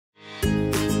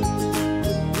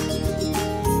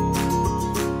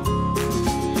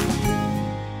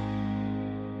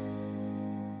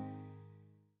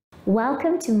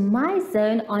Welcome to My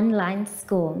Zone Online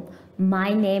School.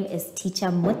 My name is Teacher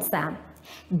Mutsa.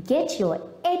 Get your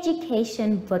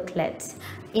education booklet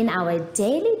in our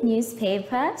daily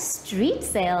newspaper, street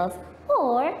sales,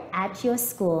 or at your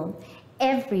school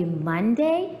every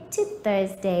Monday to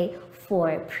Thursday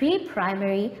for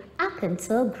pre-primary up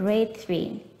until grade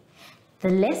 3. The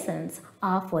lessons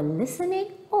are for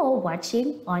listening or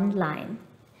watching online.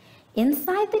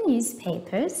 Inside the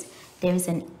newspapers, there is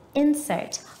an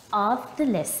insert of the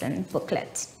lesson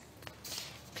booklet.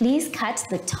 Please cut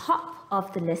the top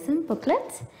of the lesson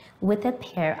booklet with a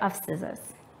pair of scissors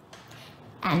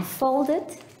and fold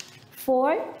it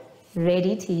for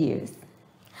ready to use.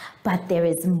 But there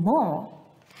is more.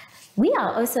 We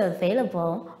are also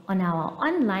available on our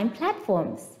online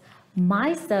platforms,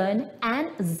 MyZone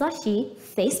and Zoshi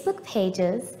Facebook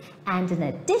pages, and in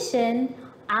addition,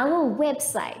 our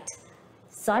website,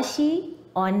 Zoshi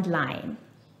Online.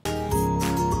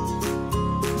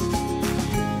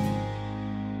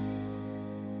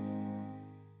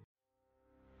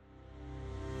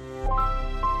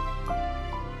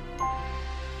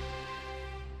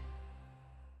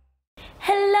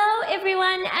 Hello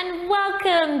everyone and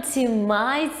welcome to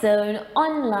My Zone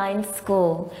Online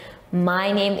School.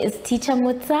 My name is Teacher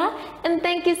Mutsa and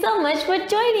thank you so much for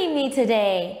joining me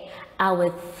today.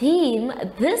 Our theme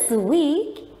this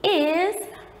week is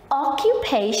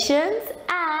occupations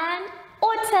and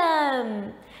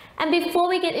autumn. And before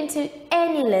we get into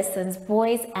any lessons,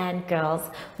 boys and girls,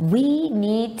 we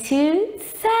need to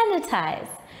sanitize.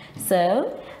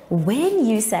 So when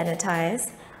you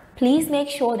sanitize, please make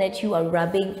sure that you are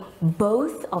rubbing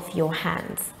both of your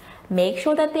hands. Make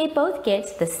sure that they both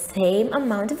get the same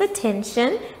amount of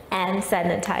attention and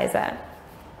sanitizer.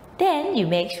 Then you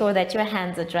make sure that your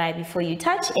hands are dry before you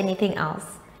touch anything else.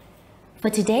 For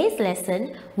today's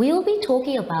lesson, we will be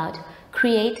talking about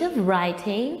creative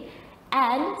writing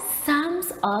and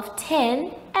sums of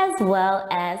 10 as well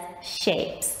as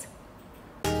shapes.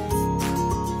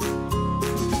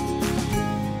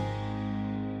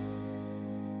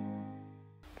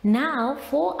 Now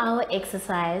for our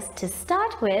exercise to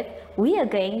start with, we are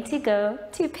going to go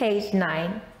to page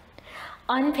 9.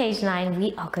 On page 9,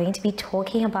 we are going to be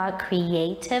talking about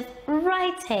creative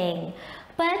writing,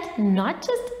 but not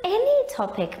just any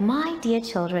topic, my dear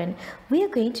children. We are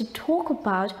going to talk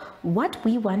about what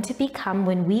we want to become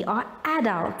when we are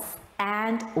adults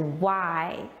and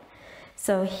why.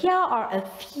 So here are a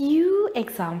few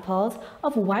examples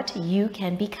of what you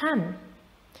can become.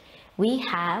 We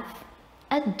have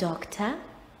a doctor,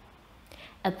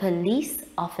 a police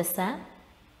officer,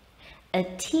 a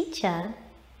teacher,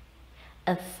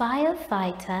 a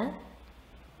firefighter,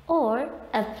 or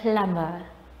a plumber.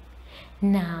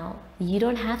 Now, you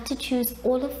don't have to choose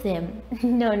all of them.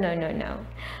 No.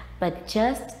 But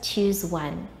just choose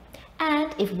one.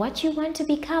 And if what you want to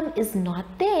become is not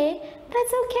there,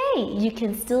 that's okay. You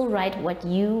can still write what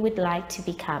you would like to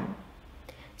become.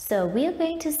 So we are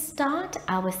going to start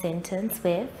our sentence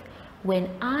with,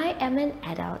 when I am an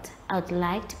adult, I would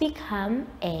like to become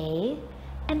a,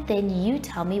 and then you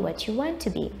tell me what you want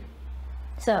to be.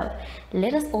 So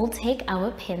let us all take our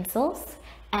pencils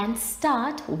and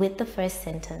start with the first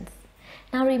sentence.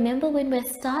 Now remember, when we're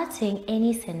starting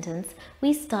any sentence,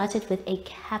 we start it with a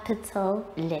capital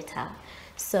letter.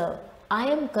 So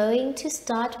I am going to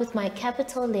start with my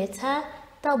capital letter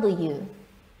W.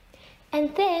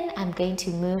 And then I'm going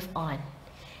to move on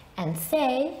and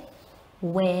say,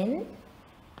 when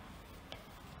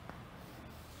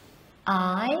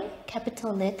I,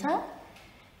 capital letter,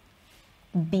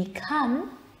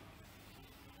 become,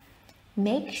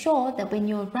 make sure that when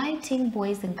you're writing,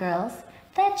 boys and girls,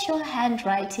 that your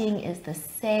handwriting is the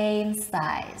same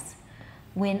size.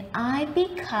 When I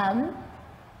become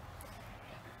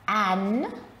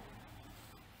an,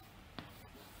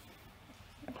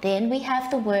 then we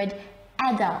have the word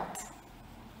adult,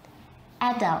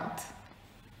 adult,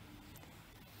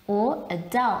 or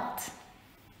adult.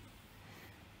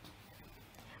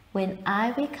 When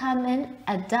I become an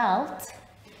adult,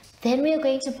 then we are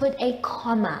going to put a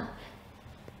comma.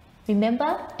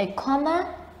 Remember, a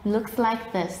comma looks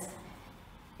like this,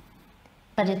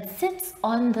 but it sits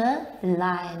on the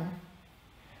line.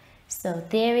 So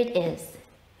there it is.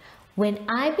 When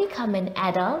I become an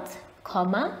adult,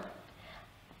 comma,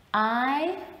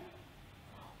 I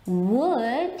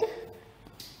would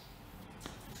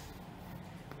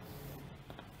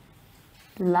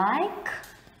like.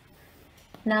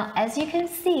 Now, as you can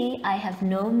see, I have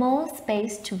no more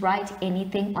space to write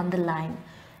anything on the line.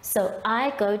 So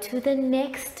I go to the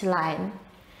next line.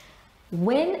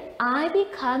 When I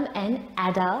become an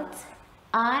adult,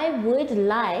 I would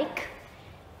like,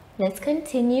 Let's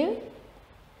continue.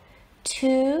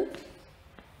 To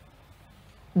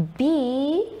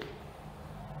be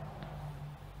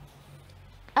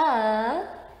a.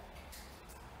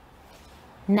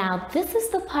 Now this is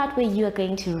the part where you are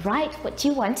going to write what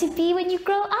you want to be when you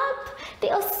grow up.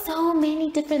 There are so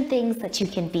many different things that you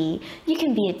can be. You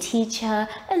can be a teacher,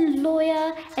 a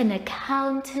lawyer, an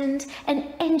accountant,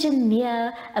 an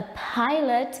engineer, a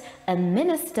pilot, a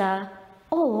minister,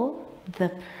 or the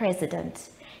president.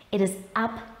 It is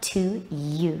up to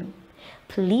you.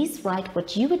 Please write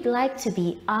what you would like to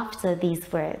be after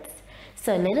these words.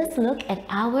 So let us look at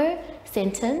our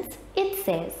sentence. It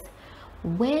says,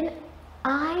 when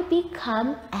I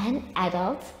become an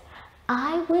adult,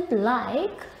 I would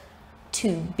like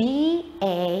to be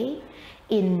a,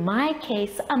 in my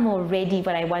case, I'm already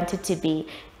what I wanted to be.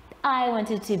 I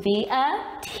wanted to be a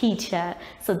teacher.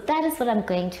 So that is what I'm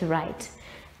going to write.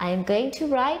 I am going to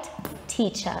write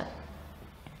teacher.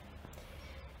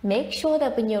 Make sure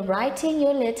that when you're writing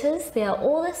your letters, they are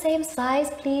all the same size,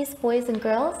 please, boys and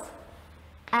girls,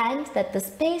 and that the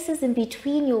spaces in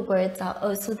between your words are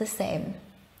also the same.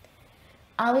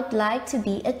 I would like to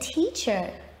be a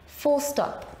teacher, full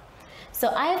stop. So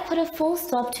I have put a full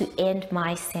stop to end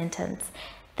my sentence.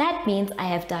 That means I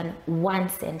have done one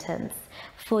sentence.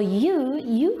 For you,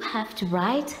 you have to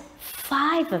write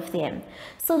 5 of them.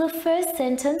 So the first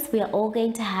sentence we are all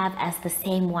going to have as the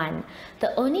same one.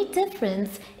 The only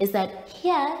difference is that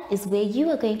here is where you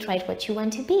are going to write what you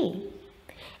want to be.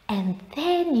 And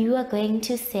then you are going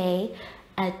to say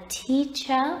a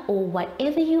teacher or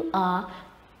whatever you are,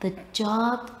 the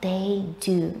job they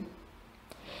do.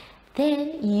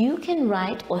 Then you can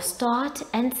write or start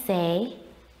and say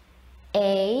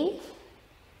a,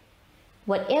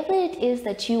 whatever it is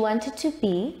that you want it to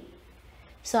be.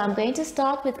 So I'm going to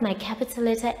start with my capital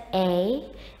letter A,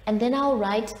 and then I'll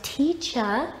write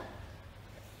teacher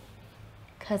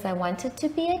because I want it to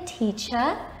be a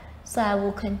teacher. So I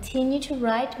will continue to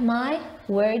write my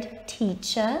word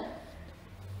teacher,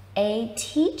 a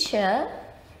teacher.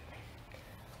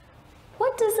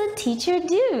 What does a teacher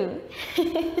do?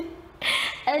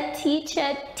 A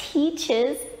teacher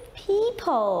teaches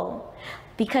people.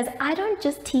 Because I don't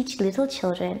just teach little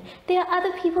children. There are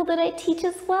other people that I teach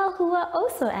as well who are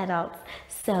also adults.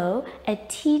 So a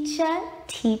teacher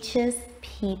teaches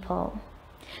people.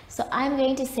 So I'm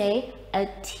going to say a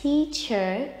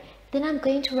teacher, then I'm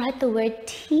going to write the word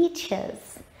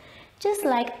teaches. Just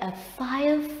like a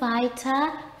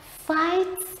firefighter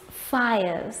fights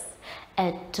fires.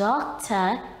 A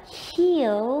doctor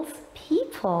heals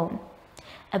people.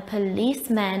 A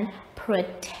policeman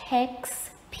protects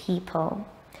people.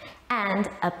 And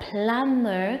a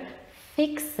plumber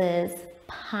fixes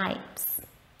pipes.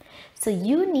 So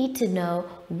you need to know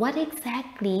what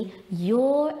exactly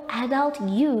your adult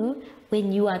you,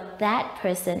 when you are that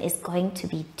person, is going to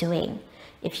be doing.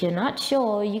 If you're not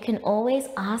sure, you can always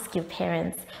ask your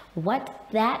parents what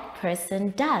that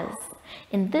person does.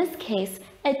 In this case,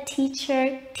 a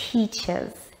teacher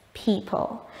teaches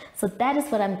people. So that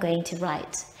is what I'm going to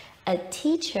write. A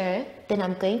teacher, then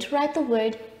I'm going to write the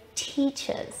word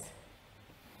teaches.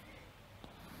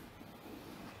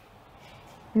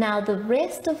 Now the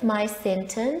rest of my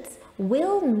sentence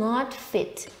will not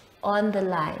fit on the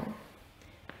line.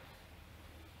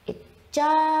 It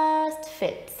just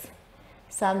fits.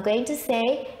 So I'm going to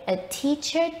say a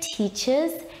teacher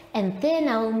teaches, and then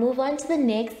I will move on to the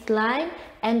next line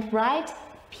and write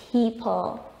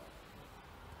people.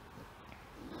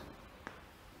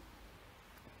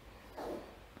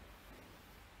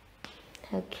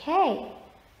 Okay,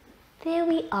 there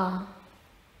we are.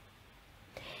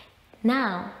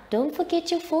 Now, don't forget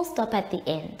your full stop at the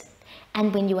end.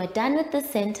 And when you are done with the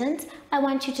sentence, I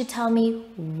want you to tell me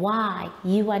why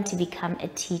you want to become a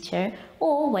teacher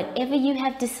or whatever you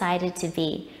have decided to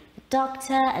be. A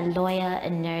doctor, a lawyer, a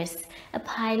nurse, a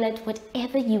pilot,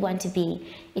 whatever you want to be.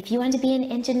 If you want to be an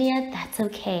engineer, that's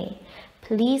okay.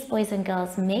 Please, boys and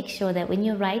girls, make sure that when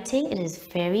you're writing, it is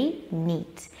very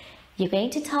neat. You're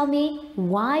going to tell me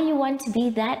why you want to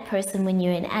be that person when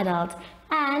you're an adult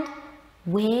and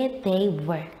where they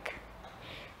work.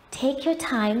 Take your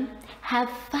time, have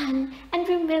fun, and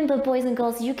remember, boys and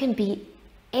girls, you can be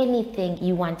anything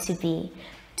you want to be.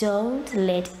 Don't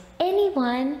let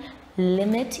anyone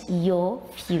limit your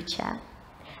future.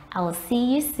 I will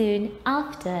see you soon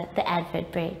after the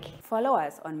advert break. Follow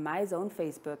us on MyZone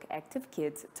Facebook Active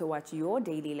Kids to watch your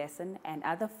daily lesson and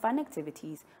other fun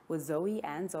activities with Zoe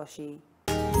and Zoshi.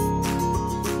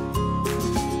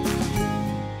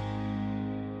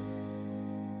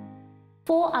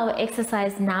 For our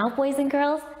exercise now, boys and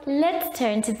girls, let's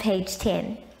turn to page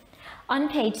 10. On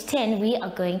page 10, we are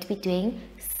going to be doing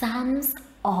sums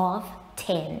of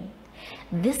 10.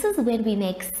 This is when we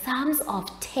make sums of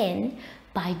 10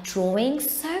 by drawing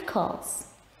circles.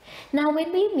 Now,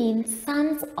 when we mean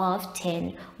sums of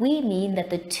 10, we mean that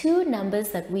the two numbers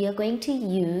that we are going to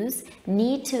use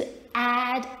need to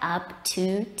add up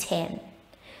to 10.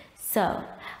 So,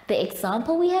 the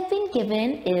example we have been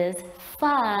given is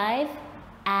 5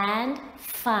 and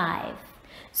 5.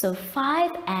 So,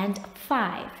 5 and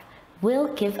 5 will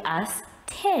give us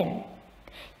 10.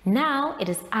 Now, it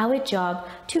is our job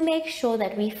to make sure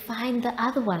that we find the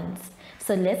other ones.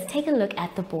 So, let's take a look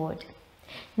at the board.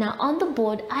 Now, on the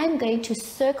board, I'm going to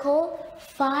circle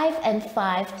 5 and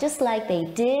 5 just like they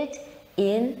did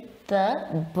in the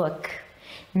book.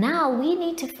 Now, we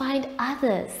need to find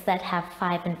others that have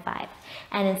 5 and 5.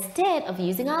 And instead of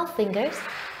using our fingers,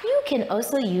 you can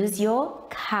also use your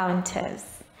counters.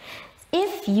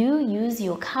 If you use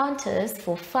your counters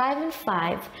for 5 and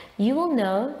 5, you will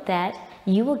know that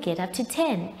you will get up to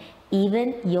 10,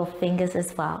 even your fingers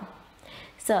as well.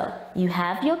 So, you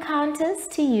have your counters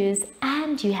to use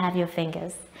and you have your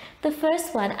fingers. The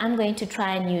first one, I'm going to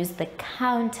try and use the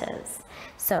counters.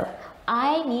 So,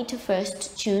 I need to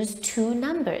first choose two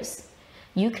numbers.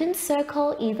 You can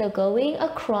circle either going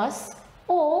across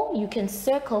or you can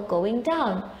circle going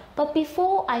down. But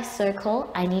before I circle,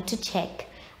 I need to check.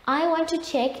 I want to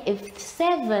check if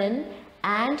 7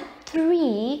 and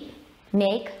 3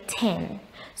 make 10.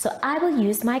 So I will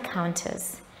use my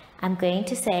counters. I'm going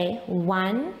to say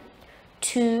 1,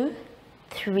 2,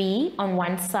 3 on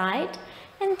one side,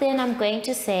 and then I'm going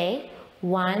to say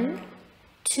 1,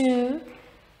 2,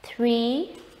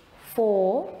 3,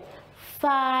 4,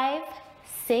 5,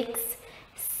 6,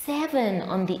 7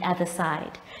 on the other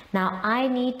side. Now I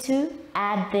need to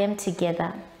add them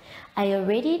together. I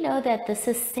already know that this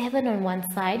is 7 on one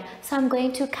side, so I'm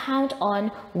going to count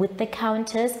on with the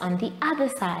counters on the other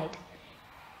side.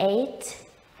 8,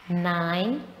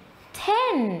 9,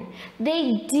 10.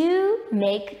 They do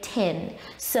make 10.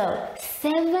 So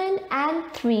 7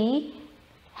 and 3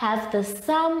 have the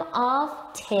sum of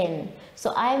 10.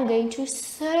 So I'm going to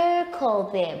circle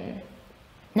them.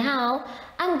 Now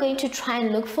I'm going to try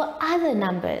and look for other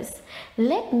numbers.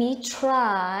 Let me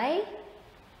try.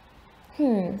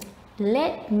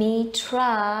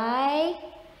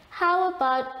 How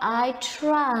about I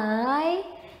try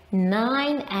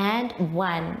 9 and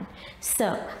 1?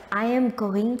 So I am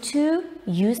going to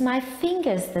use my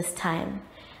fingers this time.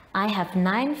 I have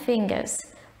 9 fingers.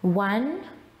 1,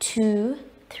 2,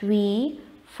 3,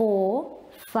 4,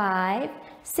 5,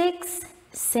 6,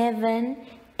 7,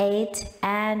 8,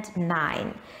 and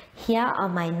 9. Here are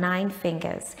my 9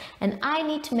 fingers, and I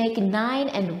need to make 9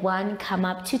 and 1 come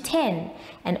up to 10,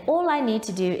 and all I need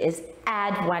to do is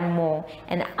add one more,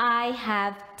 and I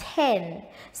have 10.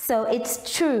 So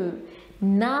it's true,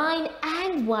 9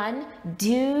 and 1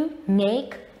 do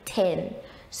make 10.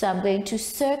 So I'm going to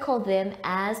circle them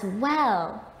as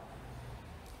well.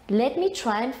 Let me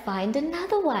try and find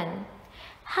another one.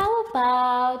 How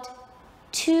about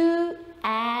 2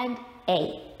 and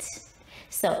 8?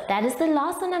 So that is the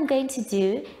last one I'm going to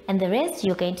do, and the rest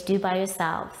you're going to do by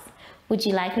yourselves. Would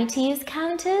you like me to use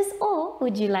counters, or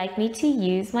would you like me to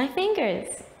use my fingers?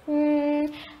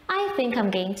 I think I'm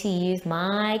going to use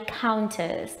my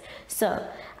counters. So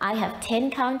I have 10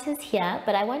 counters here,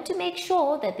 but I want to make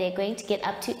sure that they're going to get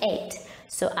up to 8.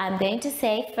 So I'm going to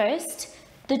say first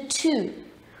the 2.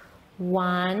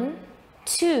 1,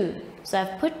 2. So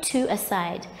I've put 2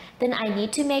 aside. Then I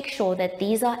need to make sure that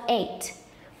these are 8.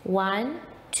 1,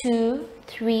 2,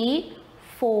 3,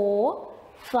 4,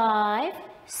 5,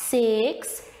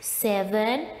 6,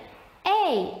 7,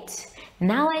 8.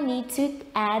 Now I need to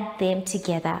add them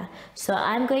together. So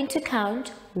I'm going to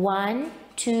count 1,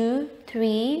 2,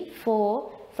 3,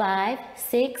 4, 5,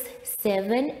 6,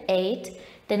 7, 8.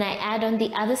 Then I add on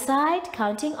the other side,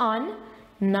 counting on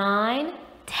 9,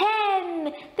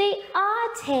 10. They are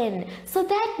 10. So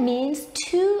that means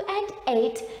 2 and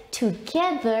 8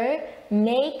 together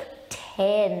make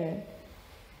 10.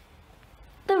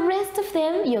 The rest of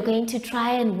them you're going to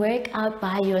try and work out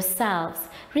by yourselves.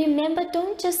 Remember,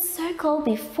 don't just circle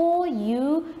before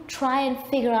you try and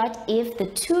figure out if the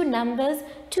two numbers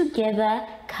together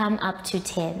come up to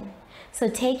 10. So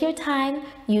take your time,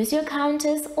 use your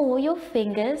counters or your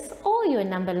fingers or your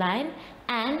number line,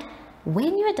 and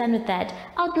when you're done with that,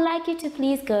 I'd like you to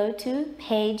please go to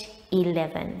page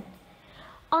 11.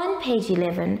 On page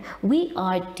 11, we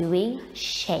are doing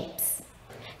shapes.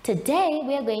 Today,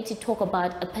 we are going to talk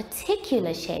about a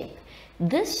particular shape.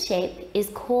 This shape is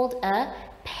called a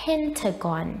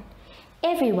pentagon.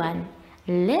 Everyone,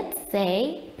 let's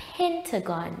say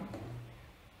pentagon.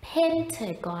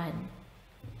 Pentagon.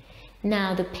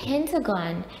 Now the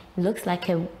pentagon looks like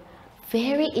a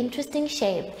very interesting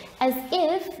shape, as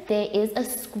if there is a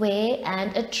square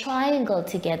and a triangle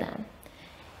together.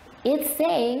 It's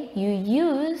saying you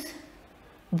use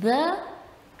the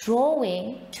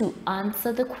drawing to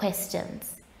answer the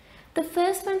questions. The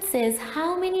first one says,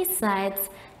 how many sides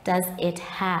does it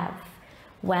have?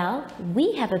 Well,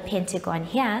 we have a pentagon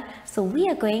here, so we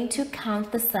are going to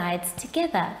count the sides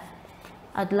together.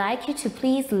 I'd like you to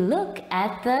please look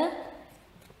at the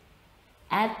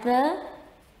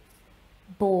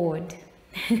board.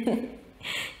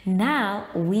 Now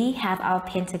we have our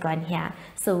pentagon here,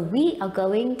 so we are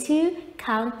going to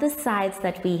count the sides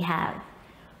that we have.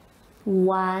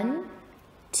 1,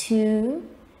 2,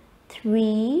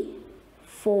 3,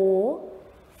 4,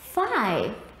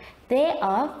 5. There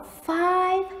are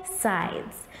 5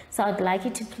 sides, so I'd like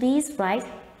you to please write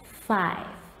 5.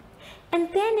 And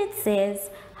then it says,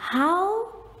 how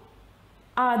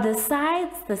are the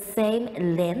sides the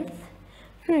same length?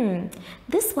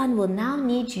 This one will now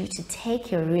need you to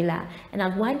take your ruler, and I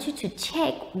want you to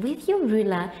check with your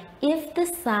ruler if the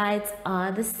sides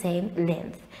are the same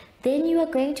length. Then you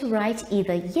are going to write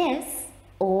either yes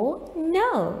or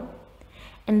no.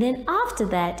 And then after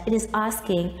that, it is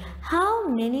asking, how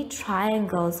many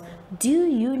triangles do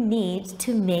you need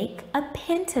to make a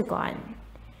pentagon?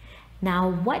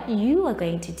 Now what you are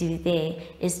going to do there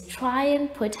is try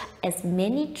and put as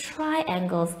many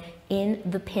triangles in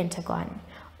the pentagon.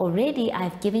 Already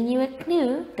I've given you a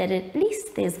clue that at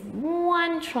least there's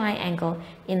one triangle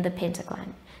in the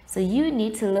pentagon. So you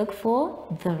need to look for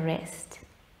the rest.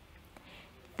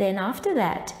 Then after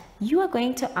that, you are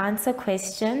going to answer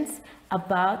questions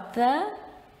about the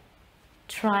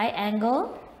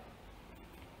triangle,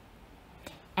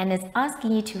 and it's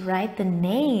asking you to write the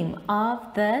name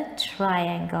of the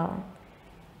triangle.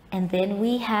 And then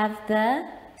we have the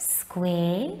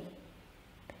square.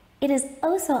 It is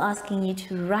also asking you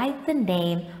to write the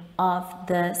name of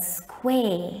the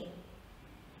square.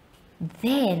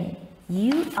 Then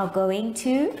you are going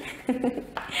to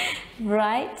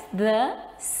write the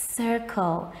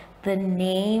circle. The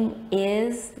name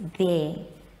is there,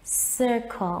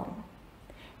 circle.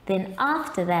 Then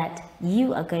after that,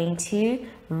 you are going to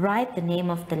write the name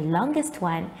of the longest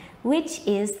one, which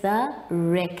is the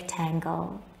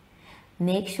rectangle.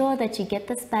 Make sure that you get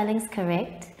the spellings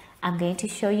correct. I'm going to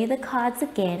show you the cards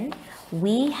again.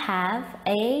 We have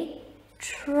a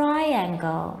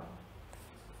triangle,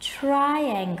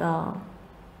 triangle.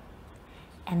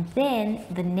 And then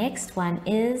the next one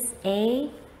is a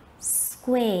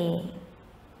square,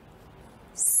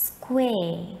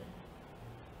 square.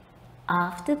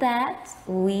 After that,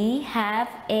 we have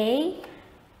a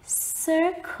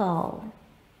circle,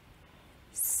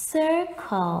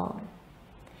 circle.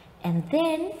 And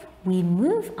then we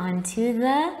move on to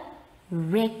the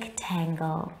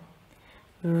rectangle,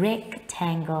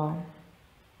 rectangle.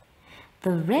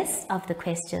 The rest of the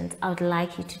questions I would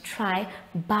like you to try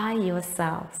by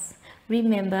yourselves.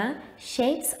 Remember,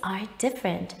 shapes are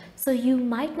different, so you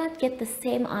might not get the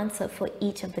same answer for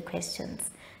each of the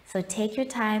questions. So take your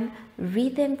time,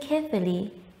 read them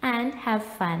carefully, and have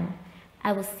fun.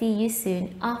 I will see you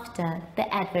soon after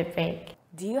the advert break.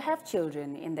 Do you have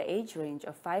children in the age range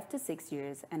of 5 to 6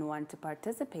 years and want to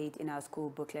participate in our school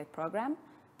booklet program?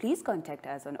 Please contact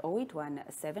us on 081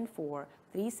 74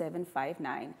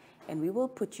 3759 and we will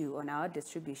put you on our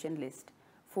distribution list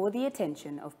for the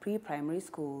attention of pre-primary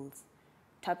schools.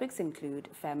 Topics include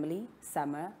family,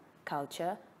 summer,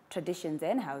 culture, traditions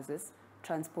and houses,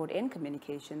 transport and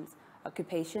communications,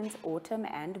 occupations, autumn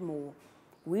and more.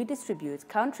 We distribute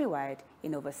countrywide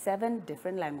in over 7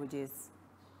 different languages.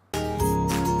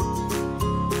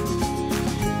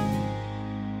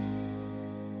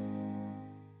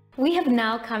 We have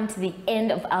now come to the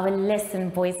end of our lesson,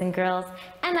 boys and girls,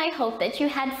 and I hope that you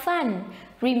had fun.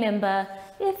 Remember,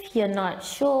 if you're not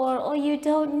sure or you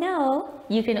don't know,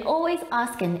 you can always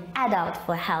ask an adult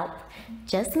for help.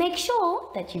 Just make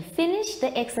sure that you finish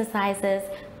the exercises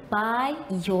by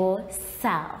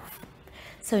yourself.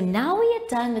 So now we are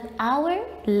done with our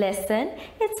lesson.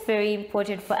 It's very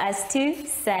important for us to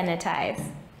sanitize.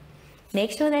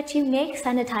 Make sure that you make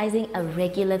sanitizing a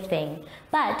regular thing.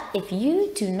 But if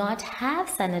you do not have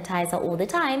sanitizer all the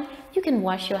time, you can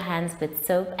wash your hands with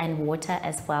soap and water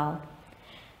as well.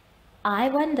 I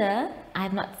wonder,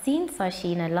 I've not seen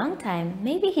Sashi in a long time.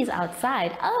 Maybe he's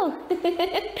outside. Oh,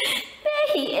 there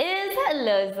he is.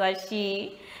 Hello,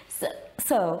 Sashi.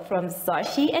 So from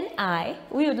Sashi and I,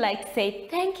 we would like to say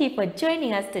thank you for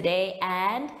joining us today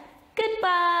and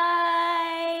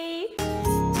goodbye.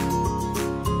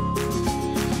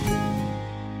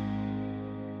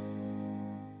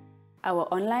 Our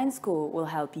online school will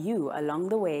help you along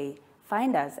the way.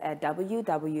 Find us at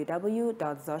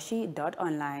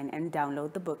www.zoshi.online and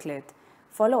download the booklet.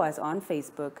 Follow us on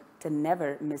Facebook to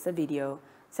never miss a video.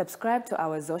 Subscribe to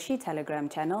our Zoshi Telegram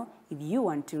channel if you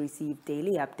want to receive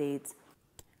daily updates.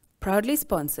 Proudly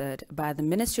sponsored by the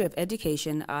Ministry of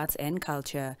Education, Arts and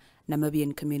Culture,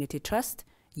 Namibian Community Trust,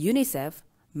 UNICEF,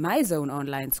 My Zone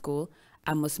Online School,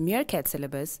 Amos Meerkat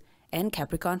Syllabus, and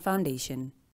Capricorn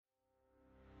Foundation.